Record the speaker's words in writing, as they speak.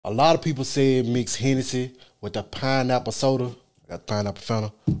A lot of people say mix Hennessy with the pineapple soda. Got pineapple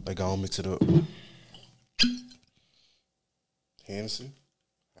Fanta. They gonna mix it up. Hennessy.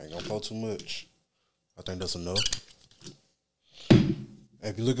 I ain't gonna pour too much. I think that's enough.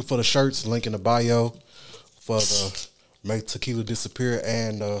 If you're looking for the shirts, link in the bio for the Make Tequila Disappear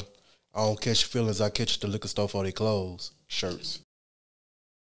and I Don't Catch Feelings, I Catch the Liquor Store for They Clothes shirts.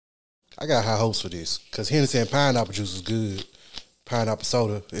 I got high hopes for this because Hennessy and pineapple juice is good. Pineapple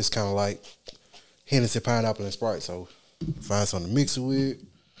soda is kind of like Hennessy, pineapple, and Sprite. So find something to mix it with.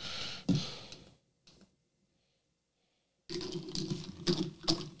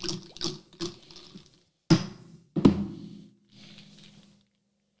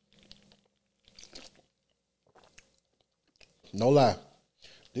 No lie,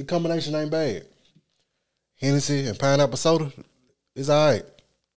 this combination ain't bad. Hennessy and pineapple soda is all right.